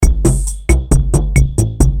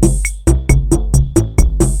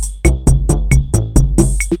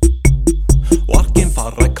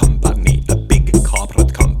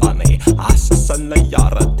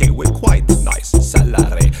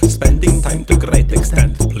great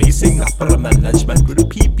extent, pleasing upper management with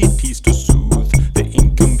PPTs to soothe the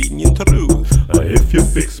inconvenient truth. If you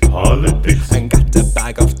fix politics and get a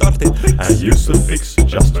bag of dirty tricks and use a fix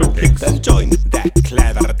just for kicks, then join the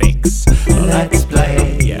clever dicks. Let's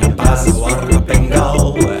play a buzzword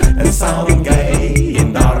bingo and sound gay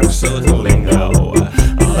in dark Suit Lingo.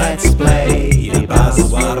 Let's play a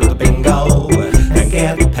buzzword bingo and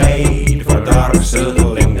get paid for dark Suit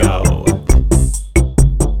Lingo.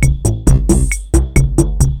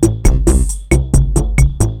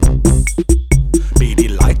 Be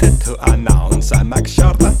delighted to announce and make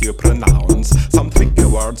sure that you pronounce some tricky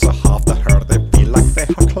words, so half the herd they feel like they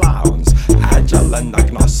are clowns. Agile and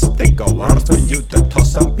agnostic, a word for you to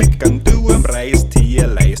toss and pick and do embrace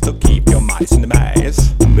TLAs to keep your mice in the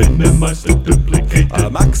maze. minimize and duplicate,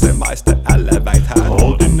 Maximize the elevate and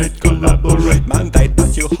coordinate, collaborate, mandate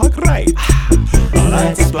that you are great.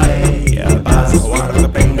 Let's play a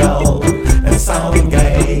buzzword bingo and sound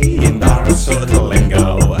gay in dark Suit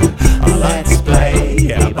Lingo. Let's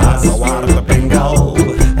play a buzzword bingo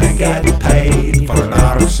and get paid for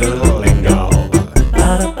dark Suit Lingo.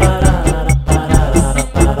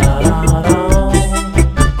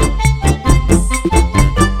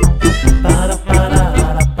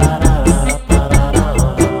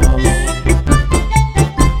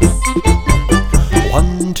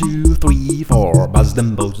 One, two, three, four, buzz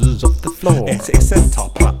them bozos off the floor. It is a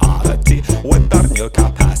top priority with our new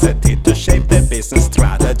capacity to shape the business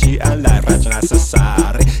strategy and leverage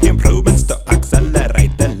necessary improvements to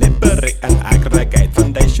accelerate delivery and aggregate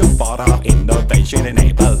foundation for our innovation,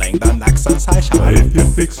 enabling the next sensation. if you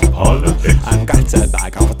fix politics And get a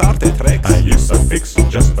bag of dirty tricks and use a fix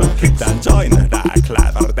just for kicks, then join the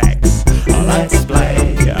clever decks. Let's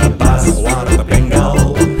play a buzzword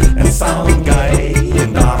bingo and sound